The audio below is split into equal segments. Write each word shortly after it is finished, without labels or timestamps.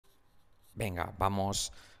Venga,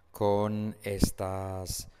 vamos con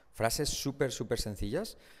estas frases súper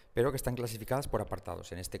sencillas, pero que están clasificadas por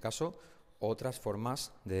apartados. En este caso, otras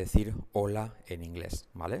formas de decir hola en inglés,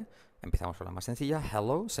 ¿vale? Empezamos con la más sencilla,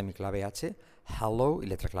 hello, semiclave H, hello y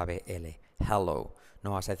letra clave L, hello.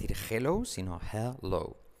 No vas a decir hello, sino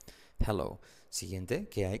hello, hello. Siguiente,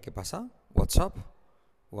 ¿qué hay? ¿Qué pasa? What's up?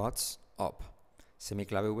 What's up?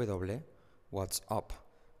 Semiclave W, what's up.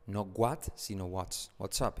 No what, sino what's.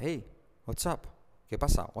 What's up? Hey, what's up? ¿Qué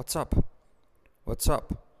pasa? What's up? What's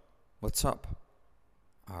up? What's up?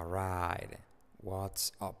 Alright.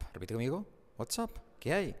 What's up? Repite conmigo. What's up?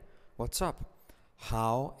 ¿Qué hay? What's up?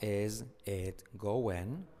 How is it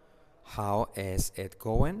going? How is it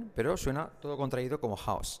going? Pero suena todo contraído como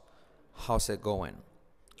house. How's it going?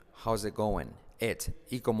 How's it going? It.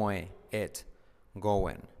 Y como it.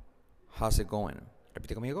 Going. How's it going?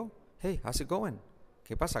 Repite conmigo. Hey, how's it going?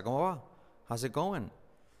 ¿Qué pasa? ¿Cómo va? How's it going?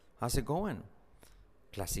 How's it going?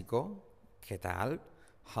 Clásico. ¿Qué tal?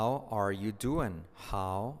 How are you doing?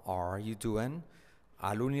 How are you doing?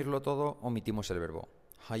 Al unirlo todo, omitimos el verbo.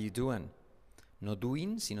 How you doing? No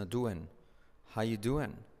doing, sino doing. How you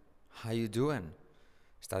doing? How you doing?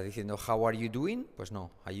 ¿Estás diciendo how are you doing? Pues no.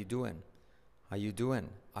 How you doing? How you doing?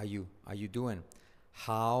 Are you doing?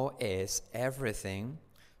 How is everything?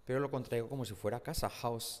 Pero lo contraigo como si fuera casa.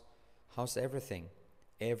 How's everything?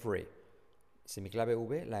 Every. Semiclave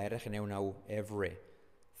V, la R genera una U. Every.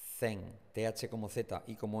 Thing. TH como Z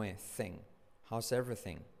y como E. Thing. How's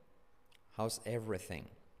everything? How's everything?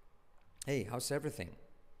 Hey, how's everything?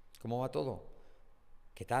 ¿Cómo va todo?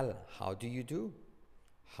 ¿Qué tal? How do you do?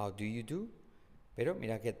 How do you do? Pero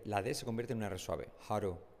mira que la D se convierte en una R suave. How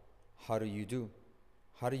do you do?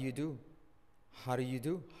 How do you do? How do you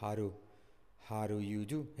do? How do you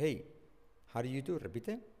do? Hey, how do you do?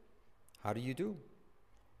 Repite. How do you do?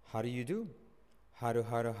 How do you do? How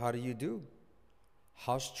do you do?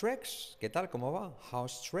 How's tricks? ¿Qué tal? ¿Cómo va?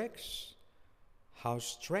 How's tricks?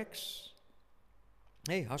 How's tricks?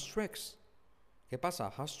 Hey, how's tricks? ¿Qué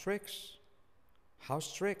pasa? How's tricks?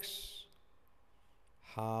 How's tricks?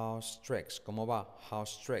 How's tricks? ¿Cómo va?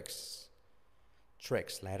 How's tricks?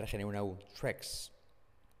 Tricks, la R genera una U. Tricks.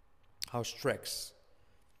 How's tricks?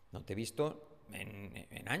 No te he visto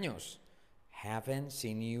en años. Haven't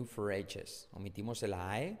seen you for ages. Omitimos el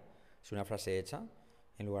I, es una frase hecha.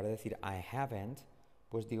 En lugar de decir I haven't,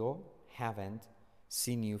 pues digo haven't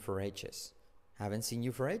seen you for ages. Haven't seen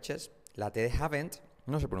you for ages. La T de haven't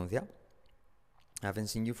no se pronuncia. Haven't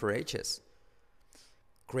seen you for ages.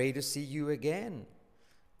 Great to see you again.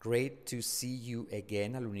 Great to see you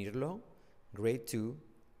again al unirlo. Great to,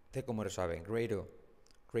 T como resuelve.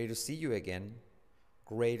 Great to see you again.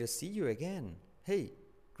 Great to see you again. Hey,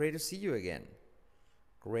 great to see you again.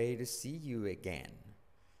 Great to see you again.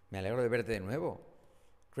 Me alegro de verte de nuevo.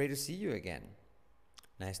 Great to see you again.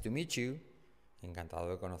 Nice to meet you. Encantado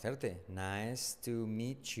de conocerte. Nice to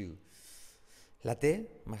meet you. La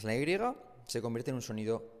T más la Y se convierte en un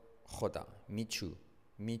sonido J. Meet you.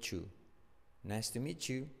 Meet you. Nice to meet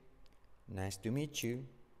you. Nice to meet you.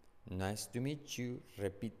 Nice to meet you.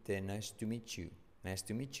 Repite. Nice to meet you. Nice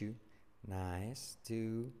to meet you. Nice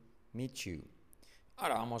to meet you.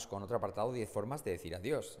 Ahora vamos con otro apartado, 10 formas de decir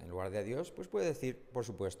adiós. En lugar de adiós, pues puede decir, por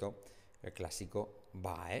supuesto, el clásico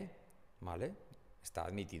bye, ¿vale? Está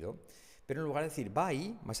admitido. Pero en lugar de decir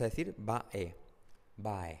bye, vas a decir bye.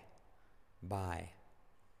 Bye. Bye.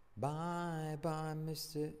 Bye, bye,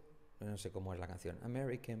 Mr. No sé cómo es la canción.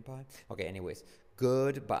 American Pie. Ok, anyways.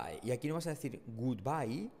 Goodbye. Y aquí no vas a decir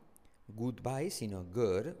goodbye, sino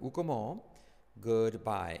good. U como O.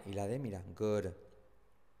 Goodbye. Y la D, mira, good.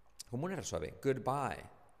 Como una R suave. Goodbye.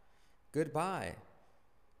 Goodbye.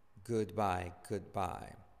 Goodbye.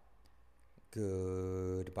 Goodbye.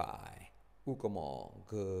 Goodbye. U como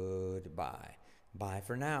goodbye. Bye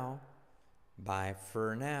for now. Bye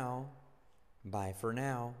for now. Bye for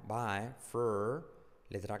now. Bye for,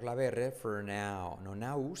 letra clave R, for now. No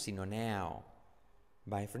now, sino now.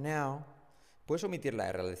 Bye for now. Puedes omitir la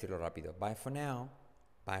R al decirlo rápido. Bye for now.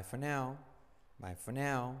 Bye for now. Bye for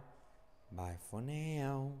now. Bye for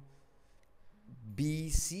now.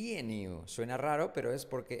 Be seeing you. Suena raro, pero es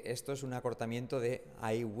porque esto es un acortamiento de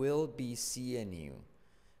I will be seeing you.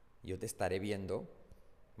 Yo te estaré viendo,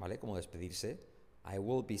 ¿vale? Como despedirse. I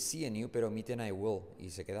will be seeing you, pero omiten I will.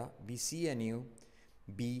 Y se queda be seeing you.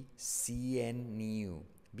 Be seeing you.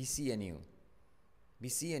 Be seeing you. Be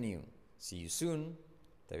seeing you. See you soon.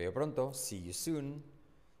 Te veo pronto. See you soon.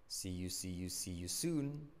 See you soon. See you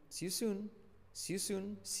soon. See you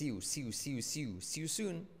soon. See you. See you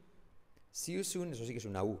soon. See you soon. Eso sí que es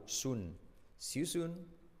una U. Soon. See you soon.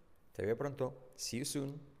 Te veo pronto. See you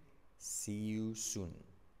soon. See you soon.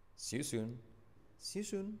 See you soon. See you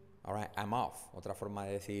soon. All right, I'm off. Otra forma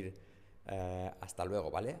de decir hasta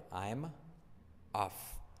luego, ¿vale? I'm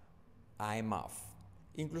off. I'm off.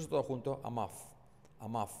 Incluso todo junto, I'm off.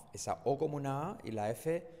 I'm off. Esa O como una A y la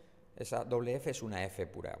F, esa doble F es una F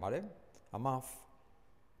pura, ¿vale? I'm off.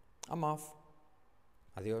 I'm off.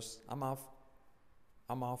 Adiós. I'm off.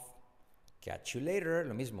 I'm off. Catch you later.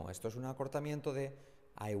 Lo mismo. Esto es un acortamiento de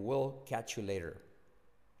I will catch you later.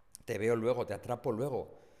 Te veo luego, te atrapo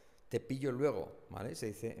luego, te pillo luego, ¿vale? Se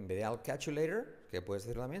dice, en vez de I'll catch you later, que puedes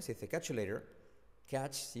decir también, se dice catch you later,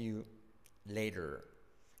 catch you later.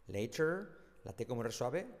 Later, la T como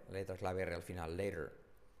resuave, la letra clave R al final, later.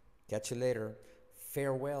 Catch you later.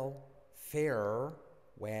 Farewell,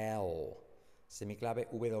 farewell. Semiclave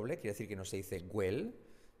W quiere decir que no se dice well,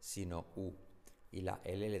 sino U. Y la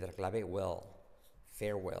L, letra clave, well.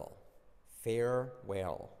 Farewell,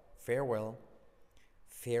 farewell, farewell,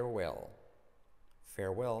 farewell,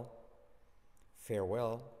 farewell,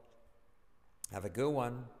 farewell. Have a good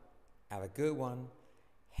one, have a good one,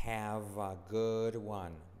 have a good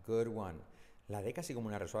one, good one. La D casi como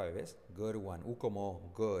una R suave, ¿ves? Good one, U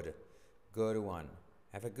como good, good one.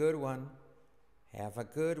 Have a good one, have a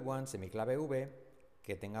good one, semiclave V.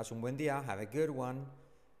 Que tengas un buen día, have a good one,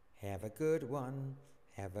 have a good one,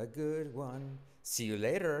 have a good one. See you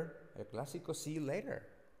later, el clásico see you later.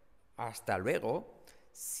 Hasta luego,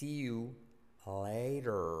 see you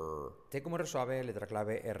later. T como R suave, letra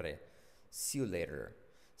clave R. See you later.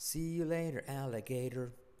 See you later,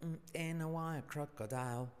 alligator. And a white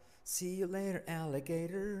crocodile. See you later,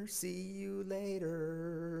 alligator. See you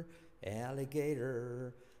later,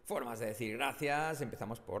 alligator. Formas de decir gracias.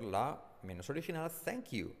 Empezamos por la menos original,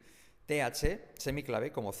 thank you. TH,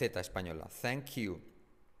 semiclave, como Z española. Thank you.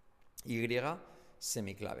 Y,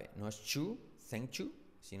 semiclave. No es chu, thank you,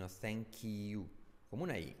 sino thank you. Como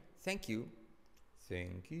una I. Thank you.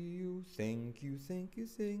 Thank you, thank you, thank you,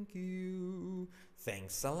 thank you.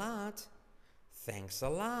 Thanks a lot. Thanks a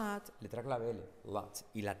lot. Letra clave L. Lot.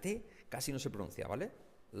 Y la T casi no se pronuncia, ¿vale?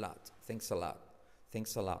 Lot. Thanks a lot.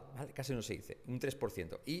 Thanks a lot. ¿Vale? Casi no se dice. Un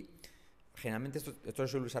 3%. Y generalmente esto se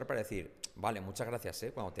suele usar para decir, vale, muchas gracias,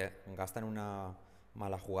 ¿eh? Cuando te gastan una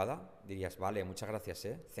mala jugada, dirías, vale, muchas gracias,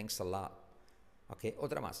 ¿eh? Thanks a lot. Ok,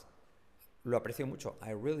 otra más. Lo aprecio mucho.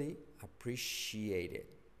 I really appreciate it.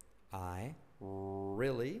 I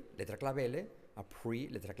really, letra clave L,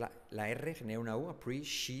 letra clave, la R genera una U,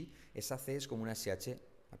 esa C es como una SH,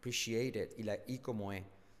 appreciate it, y la I como E.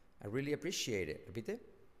 I really appreciate it. Repite.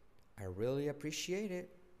 I really appreciate it.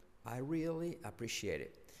 I really appreciate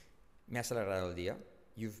it. Me has alegrado el día.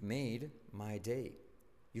 You've made my day.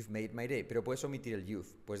 You've made my day. Pero puedes omitir el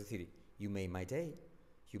you've. Puedes decir, you made my day.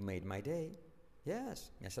 You made my day.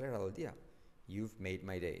 Yes, me has alegrado el día. You've made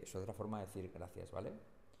my day. Es otra forma de decir gracias, ¿vale?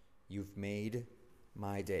 You've made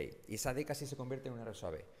my day. Y esa D casi se convierte en una R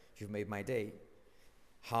suave. You've made my day.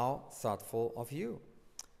 How thoughtful of you.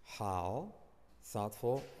 How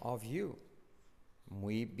thoughtful of you.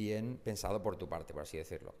 Muy bien pensado por tu parte, por así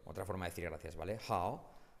decirlo. Otra forma de decir gracias, ¿vale? How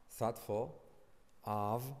thoughtful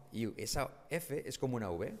of you. Esa F es como una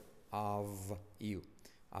V. Of you.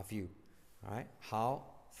 Of you. All right? How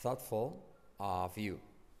thoughtful of you.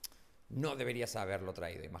 No deberías haberlo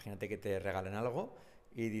traído. Imagínate que te regalen algo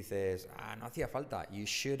y dices, no hacía falta. You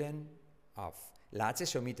shouldn't have. La H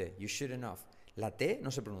se omite. You shouldn't have. La T no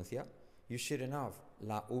se pronuncia. You shouldn't have.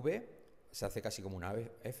 La V se hace casi como una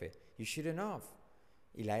F. You shouldn't have.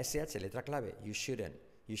 Y la SH, letra clave. You shouldn't.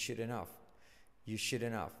 You shouldn't have. You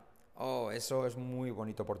shouldn't have. Oh, eso es muy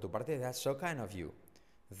bonito por tu parte. That's so kind of you.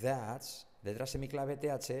 That's, letra semiclave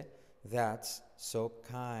TH. That's so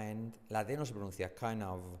kind. La D no se pronuncia. Kind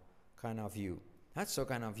of you. That's so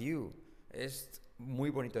kind of you. Es muy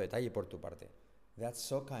bonito detalle por tu parte. That's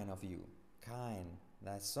so kind of you. Kind.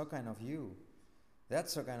 That's so kind of you.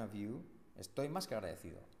 That's so kind of you. Estoy más que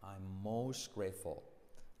agradecido. I'm most grateful.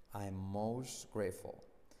 I'm most grateful.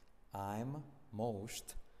 I'm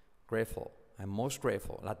most grateful. I'm most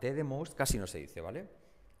grateful. La T de most casi no se dice, ¿vale?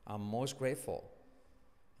 I'm most grateful.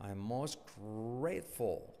 I'm most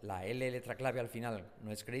grateful. La L, letra clave al final,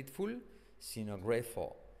 no es grateful, sino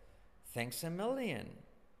grateful. Thanks a million.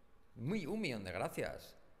 Un millón de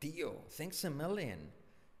gracias. Tío, thanks a million.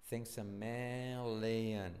 Thanks a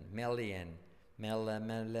million. Million.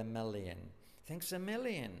 Thanks a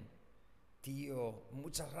million. Tío,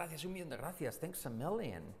 muchas gracias, un millón de gracias. Thanks a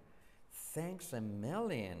million. Thanks a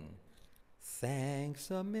million. Thanks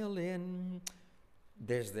a million.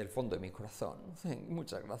 Desde el fondo de mi corazón.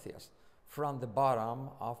 Muchas gracias. From the bottom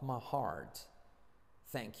of my heart.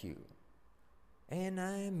 Thank you. And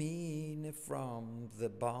I mean it from the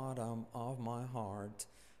bottom of my heart.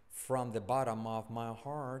 From the bottom of my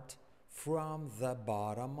heart. From the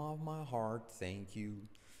bottom of my heart. Thank you.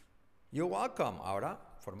 You're welcome. Ahora,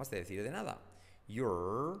 formas de decir de nada.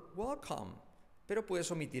 You're welcome. Pero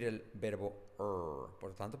puedes omitir el verbo Por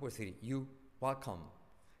lo tanto, puedes decir you welcome.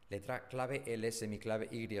 Letra clave L, semiclave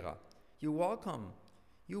Y. You welcome.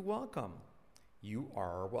 You welcome. You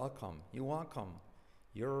are welcome. You welcome.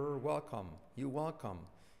 You're welcome. You welcome.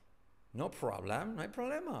 No problem. No hay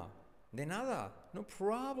problema. De nada. No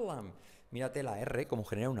problem. Mírate la R como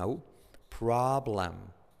genera una U. Problem.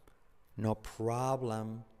 No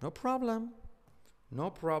problem. No problem.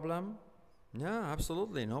 No problem. Yeah,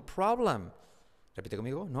 absolutely. No problem. Repite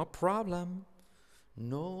conmigo. No problem.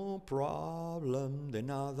 No problem. De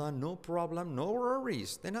nada. No problem. No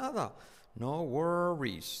worries. De nada. No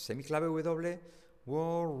worries. Semiclave W.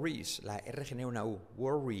 Worries. La R genera una U.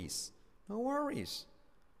 Worries. No worries.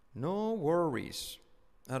 No worries.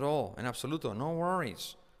 At all. En absoluto. No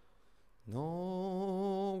worries.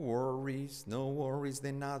 No worries. No worries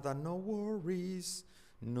de nada. No worries.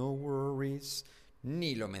 No worries.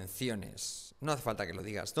 Ni lo menciones. No hace falta que lo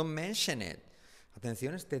digas. Don't mention it.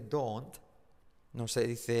 Atención, este don't no se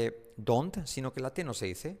dice don't, sino que la T no se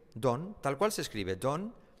dice. Don't, tal cual se escribe.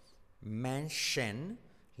 Don't mention.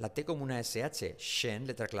 La T como una SH. Shen,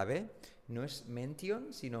 letra clave. No es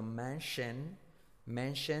mention, sino mention.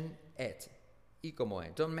 Mention it. ¿Y cómo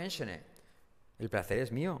es? Don't mention it. El placer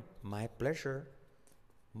es mío. My pleasure.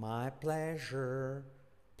 My pleasure.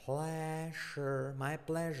 Pleasure. My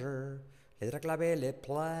pleasure. Letra clave L.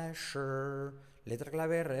 Pleasure. Letra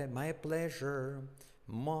clave R. My pleasure.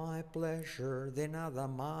 My pleasure. De nada.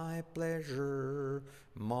 My pleasure.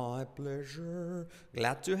 My pleasure.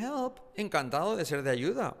 Glad to help. Encantado de ser de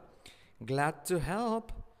ayuda. Glad to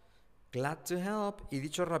help. Glad to help. Y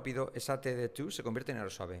dicho rápido, esa T de to se convierte en R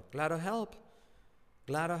suave. Glad to help.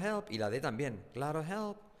 Glad to help. Y la D también. Glad to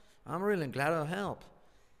help. I'm really glad to help.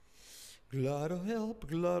 Glad to help.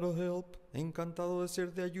 Glad to help. Encantado de ser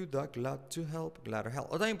de ayuda. Glad to help. Glad to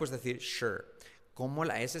help. O también puedes decir sure. Como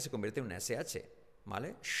la S se convierte en una SH.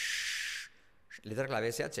 ¿Vale? Shh. Letra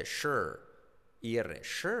clave SH. Sure. Y R.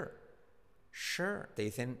 Sure. Sure. Te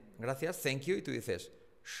dicen gracias, thank you. Y tú dices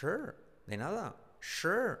sure. De nada.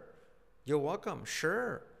 Sure. You're welcome.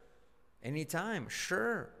 Sure. Anytime.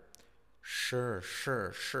 Sure. Sure,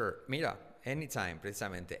 sure, sure. Mira, anytime,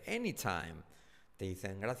 precisamente. Anytime. Te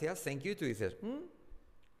dicen gracias, thank you. Tú dices,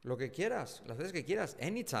 lo que quieras, las veces que quieras.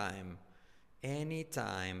 Anytime.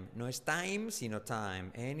 Anytime. No es time, sino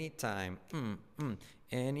time. Anytime.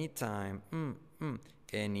 Anytime.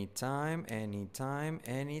 Anytime, anytime,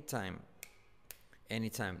 anytime.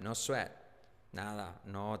 Anytime. No sweat. Nada.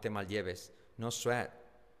 No te mallleves. No sweat.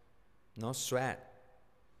 No sweat.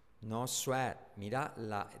 No sweat. Mira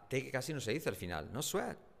la T que casi no se dice al final. No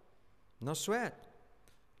sweat. No sweat.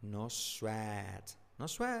 No sweat. No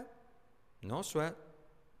sweat. No sweat.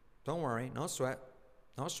 Don't worry. No sweat.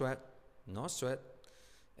 No sweat. No sweat.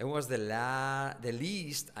 It was the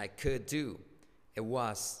least I could do. It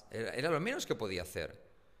was. Era lo menos que podía hacer.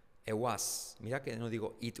 It was. Mira que no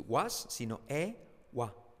digo it was, sino wa.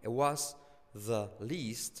 It was the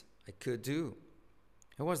least I could do.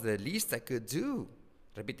 It was the least I could do.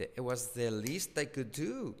 Repite. It was the least I could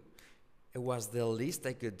do. It was the least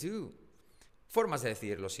I could do. Formas de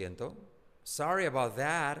decir lo siento. Sorry about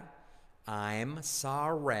that. I'm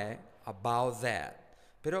sorry about that.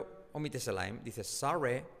 Pero omites el I'm. Dices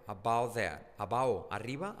sorry about that. About.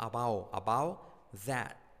 Arriba. About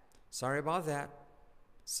that. Sorry about that.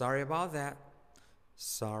 Sorry about that.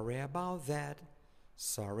 Sorry about that.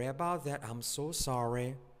 Sorry about that. I'm so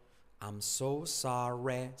sorry. I'm so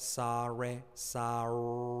sorry, sorry,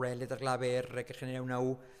 sorry. Letra clave R que genera una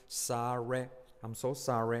U. Sorry. I'm so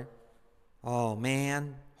sorry. Oh,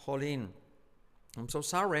 man. Jolín. I'm so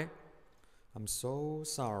sorry. I'm so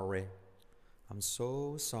sorry. I'm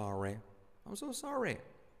so sorry. I'm so sorry.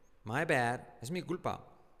 My bad. Es mi culpa.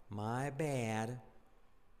 My bad.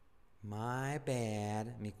 My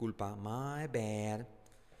bad. Mi culpa. My bad.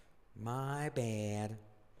 My bad.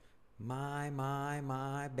 My bad.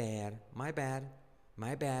 My bad. My bad.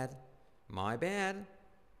 My bad.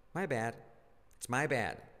 My bad. It's my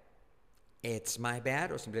bad. It's my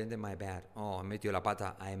bad o simplemente my bad. Oh, me metió la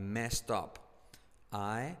pata. I messed up.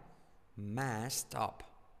 I messed up.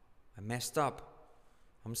 I messed up.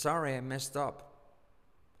 I'm sorry, I messed up.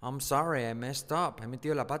 I'm sorry, I messed up. He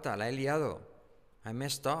metido la pata, la he liado. I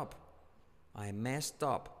messed up. I messed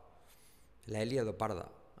up. La he liado parda.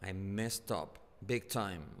 I messed up. Big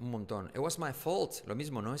time. Un montón. It was my fault. Lo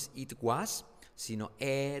mismo, no es it was, sino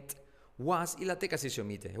it was. Y la T casi se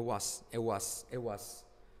omite. It was. It was. It was.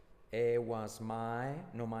 It was my,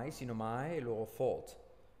 no my, sino my, y luego fault.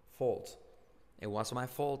 fault. It was my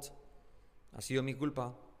fault. Ha sido mi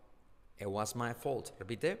culpa. It was my fault.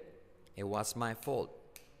 Repite. It was my fault.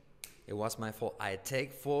 It was my fault. I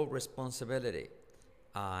take full responsibility.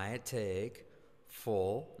 I take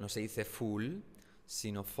full, no se dice full,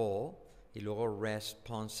 sino full, y luego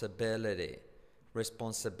responsibility.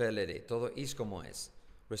 Responsibility. Todo es como es.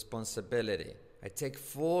 Responsibility. I take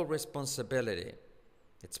full responsibility.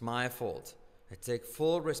 It's my fault. I take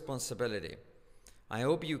full responsibility. I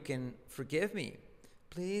hope you can forgive me.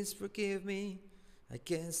 Please forgive me. I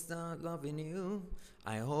can't stop loving you.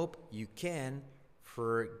 I hope you can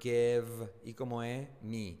forgive. ¿Y cómo es?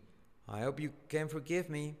 Me. I hope you can forgive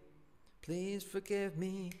me. Please forgive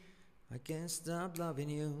me. I can't stop loving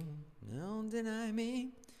you. Don't deny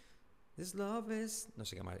me. This love is... No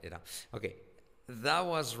sé qué más era. Ok. That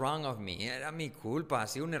was wrong of me. Era mi culpa. Ha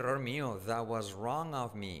sido un error mío. That was wrong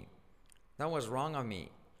of me. That was wrong of me.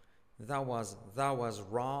 That was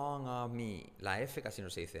wrong of me. La F casi no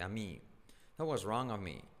se dice. A mí. That was wrong of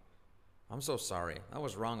me. I'm so sorry. That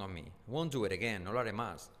was wrong of me. I won't do it again. No lo haré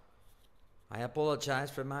más. I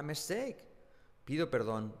apologize for my mistake. Pido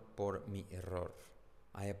perdón por mi error.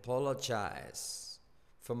 I apologize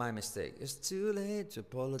for my mistake. It's too late to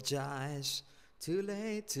apologize. Too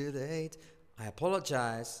late, too late. I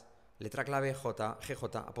apologize. Letra clave J,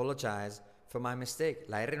 GJ. Apologize for my mistake.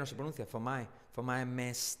 La R no se pronuncia. For my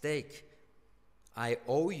mistake. I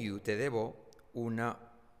owe you. Te debo una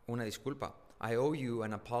disculpa. I owe you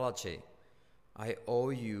an apology. I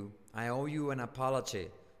owe you an apology.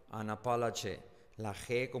 An apology. La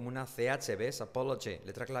G como una CH, ¿ves? Apology.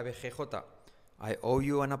 Letra clave GJ. I owe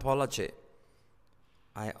you an apology.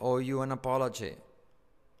 I owe you an apology.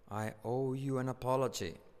 I owe you an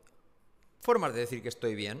apology. Formas de decir que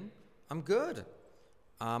estoy bien. I'm good.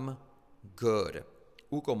 I'm good.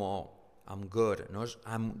 U como O. I'm good. No es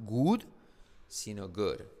I'm good, sino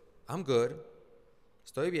good. I'm good.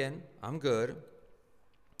 Estoy bien. I'm good.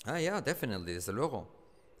 Ah, yeah, definitely. Desde luego.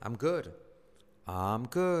 I'm good. I'm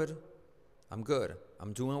good. I'm good.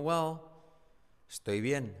 I'm doing well. Estoy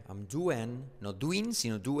bien. I'm doing. No doing,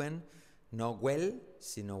 sino doing. No well,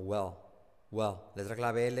 sino well. Well. Letra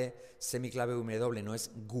clave L, semiclave W. No es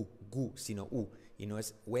gu, sino U. Y no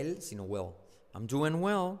es well, sino well. I'm doing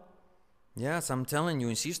well. Yes, I'm telling you,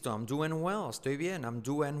 insisto, I'm doing well. Estoy bien. I'm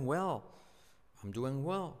doing well. I'm doing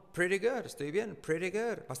well. Pretty good. Estoy bien. Pretty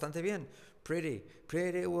good. Bastante bien.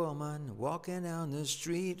 Pretty woman walking down the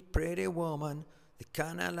street. Pretty woman. The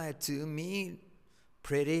kind I like to meet.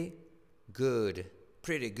 Pretty good.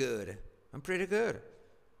 Pretty good. I'm pretty good.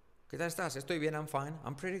 ¿Qué tal estás? Estoy bien. I'm fine.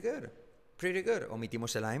 I'm pretty good. Pretty good.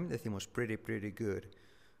 Omitimos el I'm. Decimos pretty good.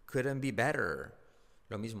 Couldn't be better.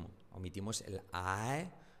 Lo mismo. Omitimos el I.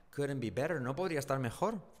 Couldn't be better. No podría estar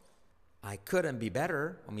mejor. I couldn't be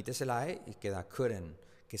better. Omites el I y queda couldn't.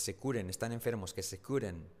 Que se curen. Están enfermos. Que se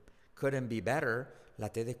curen. Couldn't be better. La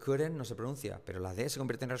T de couldn't no se pronuncia, pero la D se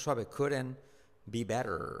convierte en R suave. Couldn't be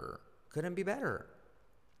better. Couldn't be better.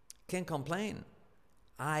 Can't complain.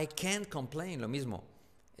 I can't complain. Lo mismo.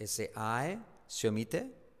 Ese I se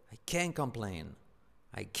omite. I can't complain.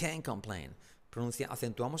 I can't complain.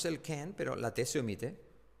 Acentuamos el can, pero la T se omite.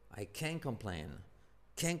 I can't complain.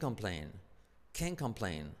 Can't complain. Can't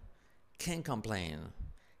complain. Can't complain.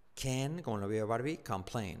 Can, como lo veo Barbie,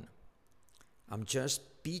 complain. I'm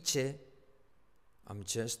just peachy. I'm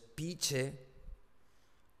just peachy.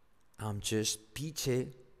 I'm just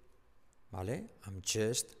peachy. ¿Vale? I'm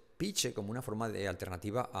just peachy, como una forma de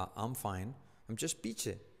alternativa a I'm fine. I'm just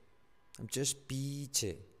peachy. I'm just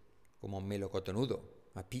peachy. Como melocotonudo.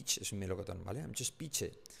 A peach es un melocotón, ¿vale? I'm just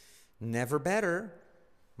peachy. Never better.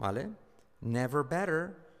 ¿Vale? Never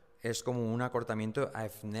better es como un acortamiento.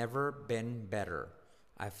 I've never been better.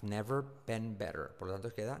 I've never been better. Por lo tanto,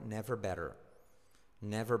 queda never better.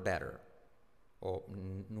 Never better. O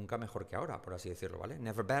nunca mejor que ahora, por así decirlo, ¿vale?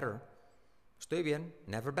 Never better. Estoy bien.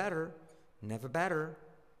 Never better. Never better.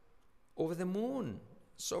 Over the moon.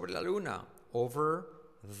 Sobre la luna. Over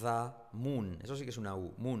the moon. Eso sí que es una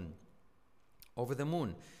U. Moon. Over the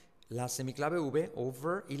moon. La semiclave V,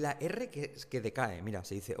 over, y la R que decae. Mira,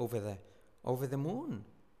 se dice over the. Over the moon.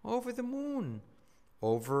 Over the moon.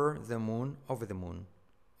 Over the moon. Over the moon.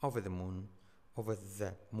 Over the moon. Over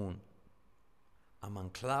the moon. I'm on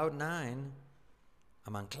cloud 9.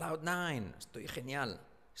 I'm on cloud 9. Estoy genial.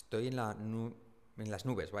 Estoy en las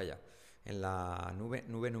nubes, vaya. En la nube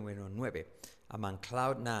 9. I'm on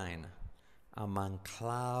cloud 9. I'm on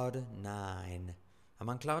cloud 9. I'm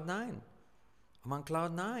on cloud 9. I'm on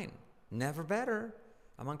cloud 9. Never better.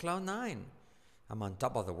 I'm on cloud 9. I'm on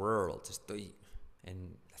top of the world. Estoy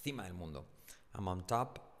en la cima del mundo. I'm on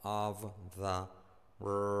top of the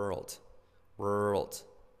world. World.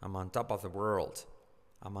 I'm on top of the world.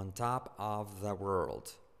 I'm on top of the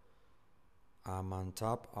world. I'm on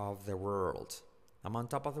top of the world. I'm on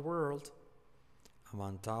top of the world. I'm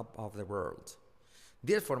on top of the world.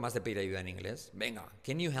 10 formas de pedir ayuda en inglés. Venga,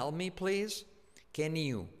 can you help me, please? Can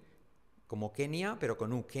you? Como Kenia, pero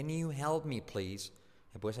con U. Can you help me, please?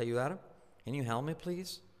 ¿Me puedes ayudar? Can you help me,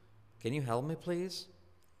 please? Can you help me, please?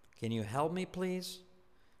 Can you help me, please?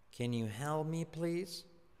 Can you help me, please?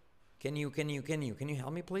 Can you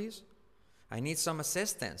help me, please? I need some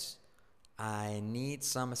assistance. I need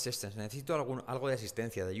some assistance. Necesito algo de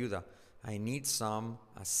asistencia, de ayuda. I need some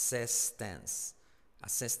assistance.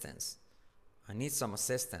 Assistance. I need some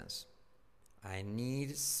assistance. I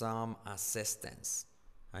need some assistance.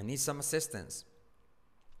 I need some assistance.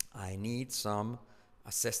 I need some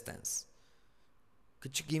assistance.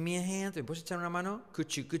 Could you give me a hand? ¿Me puedes echar una mano?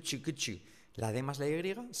 Could you. La D más la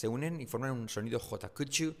Y se unen y forman un sonido J. Could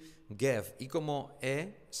you give? Y como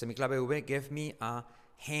E, semiclave V, give me a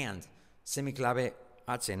hand. Semiclave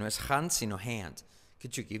H, no es hand, sino hand.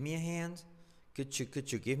 Could you give me a hand? Could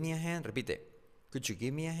you give me a hand? Repite. Could you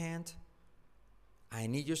give me a hand? I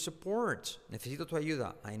need your support. Necesito tu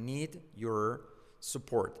ayuda. I need your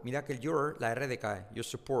support. Mira que el your, la R decae. Your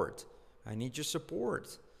support. I need your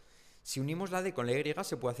support. Si unimos la D con la Y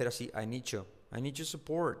se puede hacer así. I need you. I need your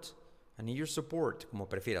support. I need your support. Como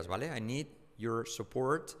prefieras, ¿vale? I need your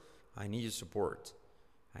support. I need your support.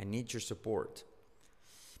 I need your support.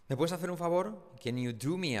 ¿Me puedes hacer un favor? Can you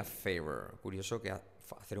do me a favor? Curioso que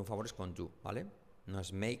hacer un favor es con do, ¿vale? No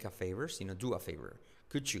es make a favor, sino do a favor.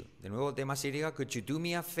 Could you? De nuevo, D más Y. Could you do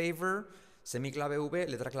me a favor? Semiclave V,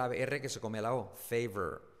 letra clave R que se come a la O.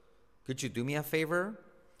 Favor. Could you do me a favor?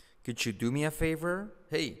 Could you do me a favor?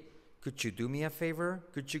 Hey, could you do me a favor?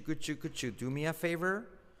 Could you do me a favor?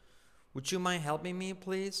 Would you mind helping me,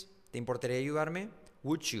 please? ¿Te importaría ayudarme?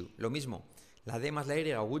 Would you? Lo mismo. La D más la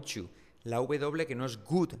Y, would you. La W que no es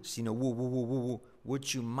good, sino wu.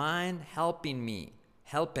 Would you mind helping me?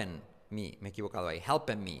 Helping me. Me he equivocado ahí.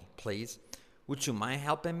 Helping me, please. Would you mind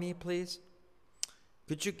helping me, please?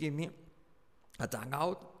 Could you give me a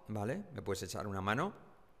dugout? ¿Vale? ¿Me puedes echar una mano?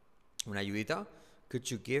 Una ayudita.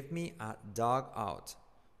 Could you give me a dugout?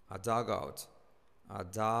 A dugout. A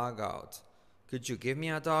dugout. Could you give me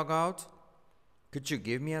a dugout? Could you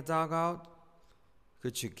give me a dugout?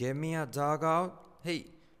 Could you give me a dugout? Hey,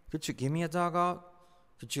 could you give me a dugout?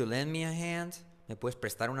 Could you lend me a hand? ¿Me puedes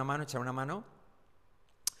prestar una mano, echar una mano?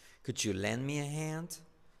 Could you lend me a hand?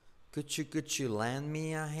 Could you lend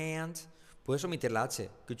me a hand? Puedes omitir la H.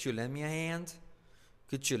 Could you lend me a hand?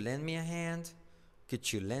 Could you lend me a hand? Could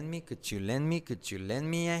you lend me a hand? Could you lend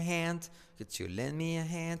me a hand? Could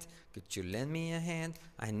you lend me a hand?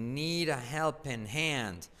 I need a helping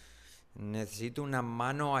hand. Necesito una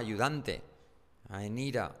mano ayudante. I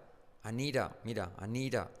need a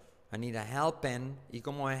helping, y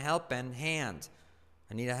como a helping hand.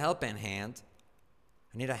 I need a helping hand.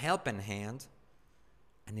 I need a helping hand.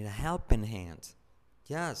 I need a helping hand.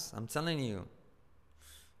 Yes, I'm telling you.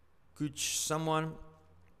 Could someone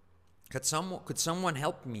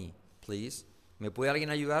help me, please? ¿Me puede alguien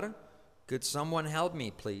ayudar? Could someone help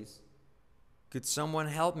me, please? Could someone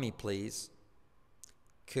help me, please?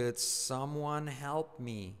 Could someone help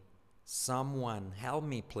me? Someone help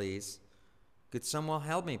me, please? Could someone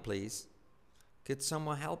help me, please? Could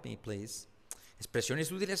someone help me, please?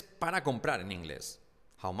 Expresiones útiles para comprar en inglés.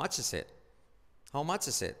 How much is it? How much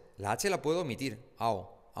is it? La H la puedo omitir.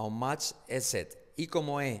 How much is it? Y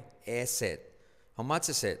como is it. How much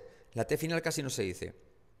is it? La T final casi no se dice.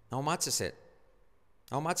 How much is it?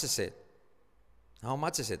 How much is it? How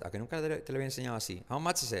much is it? ¿A que nunca te lo había enseñado así? How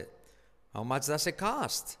much is it? How much does it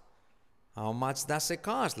cost? How much does it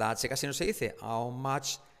cost? La H casi no se dice. How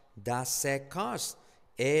much does it cost?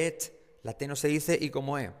 It, la T no se dice y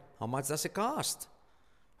como How much does it cost?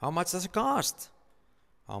 How much does it cost?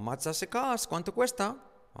 How much does it cost? ¿Cuánto cuesta?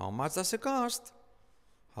 How much does it cost?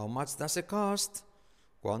 How much does it cost?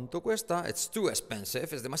 ¿Cuánto cuesta? It's too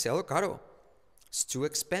expensive. Es demasiado caro. It's too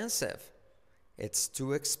expensive. It's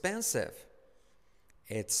too expensive.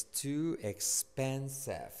 It's too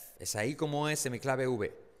expensive. Es ahí como es semiclave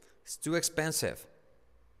V. It's too expensive.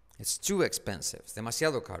 It's too expensive. Es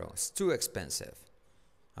demasiado caro. It's too expensive.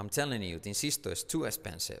 I'm telling you, te insisto, it's too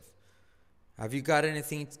expensive. Have you got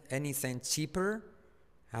anything cheaper?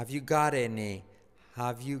 Have you got anything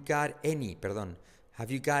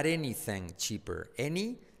cheaper?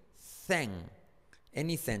 Anything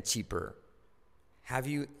cheaper. Have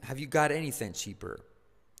you got anything cheaper?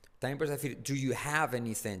 También puedes decir, do you have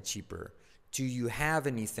anything cheaper? Do you have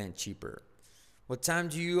anything cheaper? What time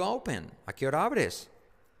do you open? ¿A qué hora abres?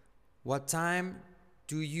 What time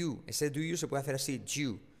do you? Ese do you se puede hacer así,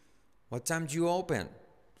 you. What time do you open?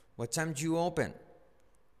 What time do you open?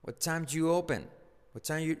 What time do you open? What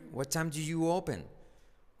time do you open?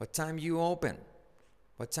 What time do you open?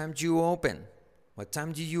 What time do you open? What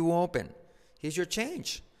time do you open? Here's your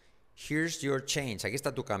change. Here's your change. Aquí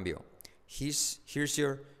está tu cambio. Here's your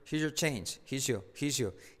change. Here's your.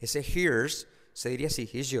 Ese here's se diría así.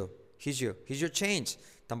 Here's your change.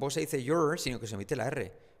 Tampoco se dice your, sino que se omite la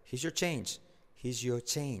R. Here's your change. Here's your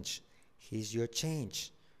change. Here's your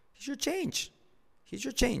change. Here's your change. Here's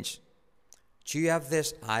your change. Do you have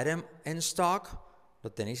this item in stock?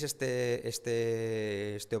 ¿Lo tenéis este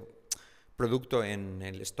producto en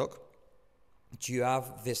el stock? Do you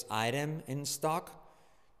have this item in stock?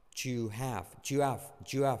 Do you have,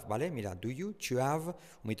 ¿vale? Mira, do you have,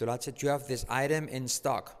 omito la H, do you have this item in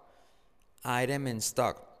stock? Item in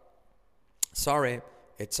stock. Sorry,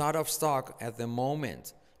 it's out of stock at the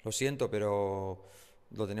moment. Lo siento, pero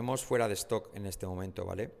lo tenemos fuera de stock en este momento,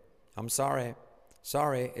 ¿vale? I'm sorry,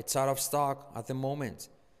 it's out of stock at the moment.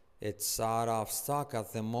 It's out of stock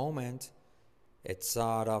at the moment. It's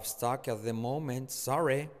out of stock at the moment.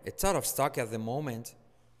 Sorry, it's out of stock at the moment.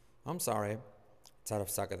 I'm sorry, it's out of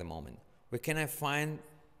stock at the moment. Where can I find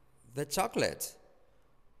the chocolate?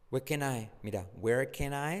 Where can I? Mira, where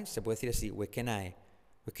can I? Se puede decir así, where can I?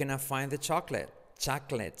 Where can I find the chocolate?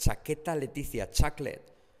 Chocolate, chaqueta Leticia, chocolate.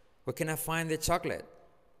 Where can I find the chocolate?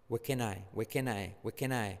 Where can I? Where can I? Where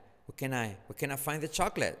can I? Where can I? Where can I find the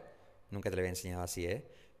chocolate? Nunca te lo había enseñado así, ¿eh?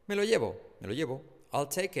 Me lo llevo. I'll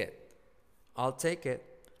take it. I'll take it.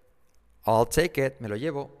 I'll take it. Me lo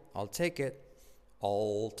llevo. I'll take it.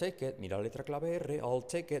 I'll take it. Mira la letra clave R. I'll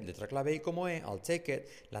take it. Letra clave I como E. I'll take it.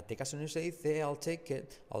 La T casi no se dice. I'll take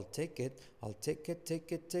it. I'll take it. I'll take it.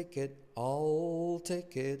 Take it. Take it. I'll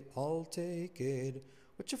take it. I'll take it.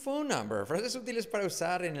 What's your phone number? Frases útiles para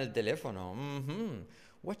usar en el teléfono.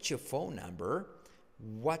 What's your phone number?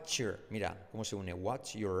 What's your, mira cómo se une,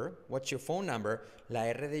 what's your phone number, la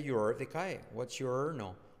R de your decae, what's your,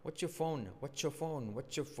 no, what's your phone number, what's your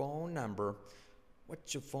phone number,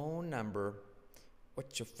 what's your phone number,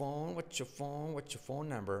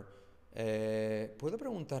 ¿puedo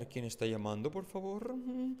preguntar quién está llamando, por favor?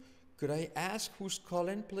 Could I ask who's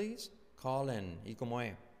calling, please? Calling, ¿y cómo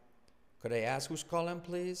es? Could I ask who's calling,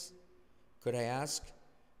 please? Could I ask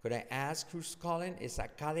who's calling? Esa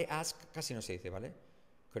K de ask casi no se dice, ¿vale?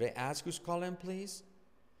 Could I ask who's calling, please?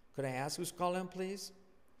 Could I ask who's calling, please?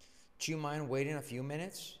 Do you mind waiting a few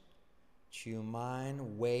minutes? Do you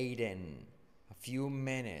mind waiting a few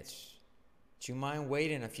minutes? Do you mind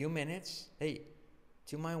waiting a few minutes? Hey,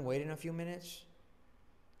 do you mind waiting a few minutes?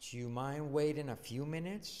 Do you mind waiting a few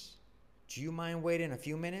minutes? Do you mind waiting a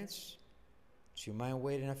few minutes? Do you mind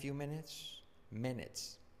waiting a few minutes?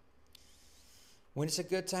 Minutes. When is a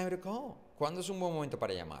good time to call? ¿Cuándo es un buen momento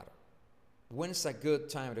para llamar? When's a good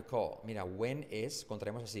time to call? Mira, when es,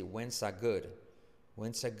 contraemos así, when's a good.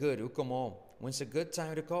 When's a good, como, when's a good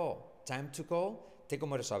time to call? Time to call, te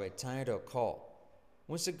como resuelve, time to call.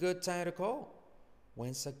 When's a good time to call?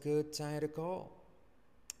 When's a good time to call?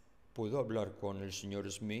 ¿Puedo hablar con el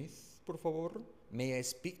señor Smith, por favor? May I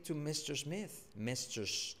speak to Mr. Smith? Mr.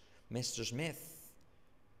 Smith.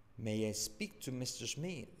 May I speak to Mr.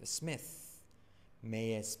 Smith?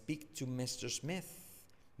 May I speak to Mr. Smith?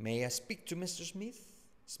 May I speak to Mr. Smith?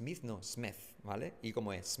 Smith, no, Smith, ¿vale? ¿Y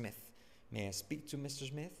cómo es? Smith. May I speak to Mr.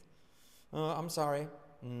 Smith? I'm sorry.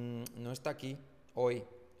 No está aquí hoy.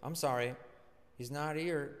 I'm sorry. He's not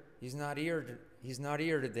here. He's not here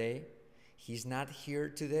today. He's not here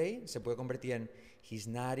today. Se puede convertir en he's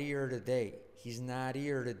not here today. He's not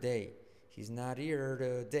here today. He's not here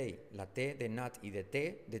today. La T de not y de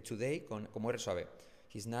T de today como R suave.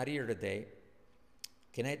 He's not here today.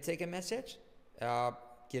 Can I take a message?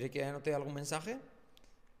 ¿Quiere que anote algún mensaje?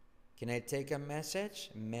 Can I take a message?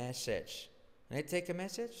 Message. Can I take a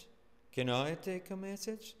message? Can I take a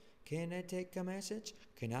message? Can I take a message?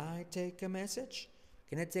 Can I take a message?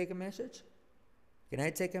 Can I take a message? Can I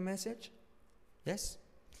take a message? Yes.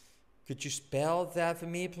 Could you spell that for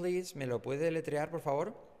me, please? ¿Me lo puede deletrear, por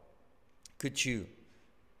favor? Could you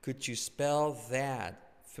spell that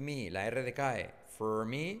for me? La R decae. For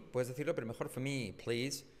me, puedes decirlo, pero mejor for me,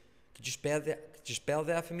 please. Could you spell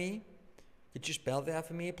that for me? Could you spell that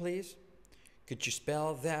for me, please? Could you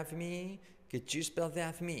spell that for me? Could you spell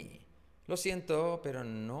that for me? Lo siento, pero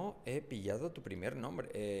no he pillado tu primer nombre.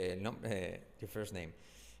 Your first name.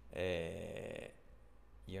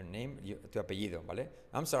 Your name, tu apellido, ¿vale?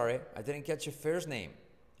 I'm sorry, I didn't catch your first name.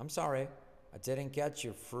 I'm sorry, I didn't catch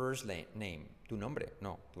your first name. Tu nombre,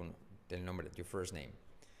 no, el nombre, your first name.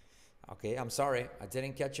 Okay, I'm sorry, I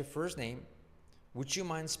didn't catch your first name. Would you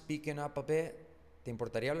mind speaking up a bit? ¿Te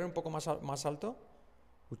importaría hablar un poco más alto?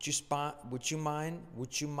 Would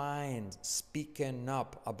you mind speaking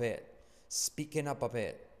up a bit? Speaking up a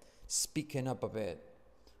bit. Speaking up a bit.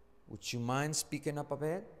 Would you mind speaking up a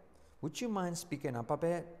bit? Would you mind speaking up a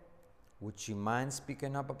bit? Would you mind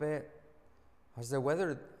speaking up a bit? How's the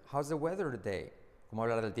weather today? ¿Cómo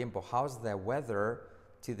hablar del tiempo? How's the weather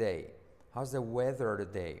today? How's the weather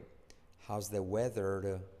today? How's the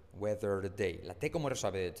weather today? La T como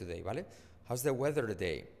resuelve de today, ¿vale? How's the weather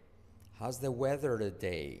today? How's the weather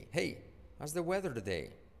today? Hey, how's the weather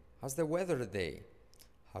today? How's the weather today?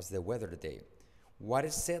 How's the weather today? What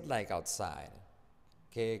is it like outside?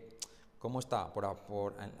 ¿Cómo está por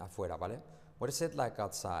afuera, ¿vale? What is it like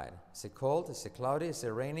outside? Is it cold? Is it cloudy? Is it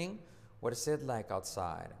raining? What is it like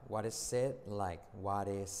outside? What is it like? What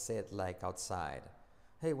is it like outside?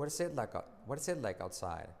 Hey, what is it like outside?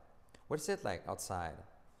 What is it like outside?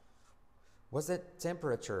 What's the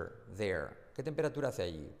temperature there? ¿Qué temperatura hace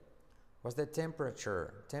allí? What's the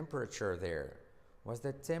temperature there? What's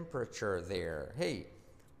the temperature there? Hey,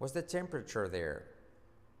 what's the temperature there?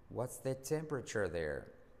 What's the temperature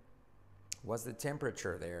there? What's the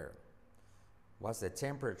temperature there? What's the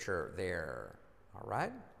temperature there? All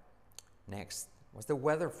right? Next, what's the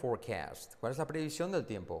weather forecast? ¿Cuál es la previsión del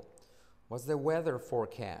tiempo? What's the weather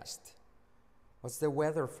forecast? What's the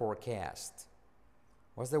weather forecast?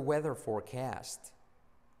 What's the weather forecast?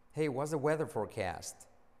 Hey, what's the weather forecast?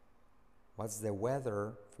 What's the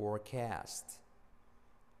weather forecast?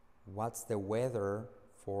 What's the weather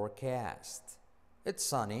forecast? It's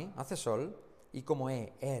sunny, hace sol. Y como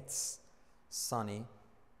it's sunny.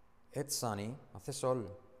 It's sunny, hace sol.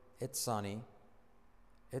 It's sunny.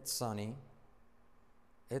 It's sunny.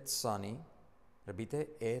 It's sunny. Repite,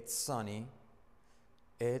 it's sunny.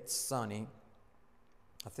 It's sunny.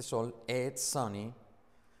 Hace sol, it's sunny.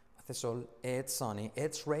 Hace sol, it's sunny.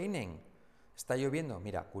 It's raining. Está lloviendo.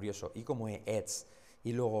 Mira, curioso. Y como it's.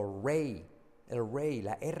 Y luego ray. El ray,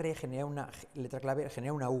 la R genera una letra clave,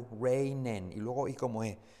 genera una U. Rainen. Y luego y como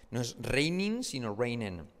no es raining, sino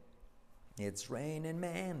rainen. It's raining,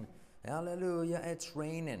 man. Hallelujah, it's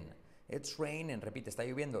raining. It's raining. Repite, está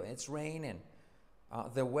lloviendo. It's raining.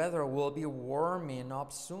 The weather will be warming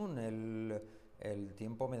up soon. El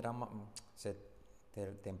tiempo se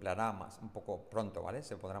templará más, un poco pronto, ¿vale?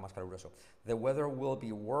 Se pondrá más caluroso. The weather will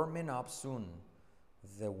be warming up soon.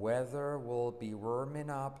 The weather will be warming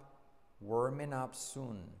up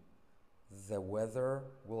soon. The weather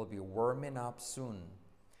will be warming up soon.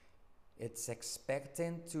 It's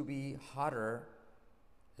expected to be hotter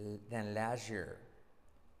than last year.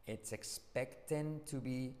 It's expected to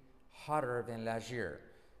be hotter than last year.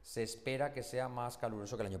 Se espera que sea más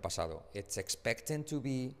caluroso que el año pasado. It's expected to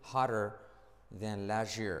be hotter than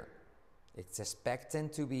last year. It's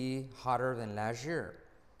expected to be hotter than last year.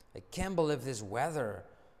 I can't believe this weather.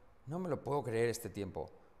 No me lo puedo creer este tiempo.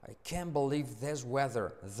 I can't believe this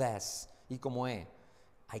weather. This. Y como I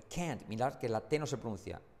can't. Mirad que la T no se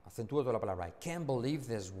pronuncia. Acentúo toda la palabra. I can't believe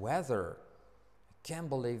this weather. I can't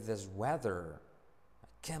believe this weather. I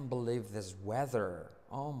can't believe this weather.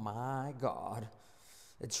 Oh my God.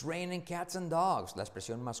 It's raining cats and dogs. La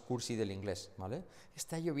expresión más cursi del inglés, ¿vale?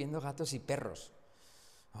 Está lloviendo gatos y perros.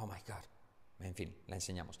 Oh my God. En fin, la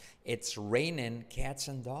enseñamos. It's raining cats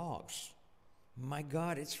and dogs. My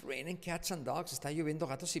God, it's raining cats and dogs. Está lloviendo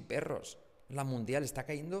gatos y perros. La mundial, está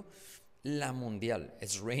cayendo la mundial.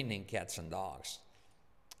 It's raining cats and dogs.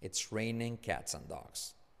 It's raining cats and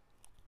dogs.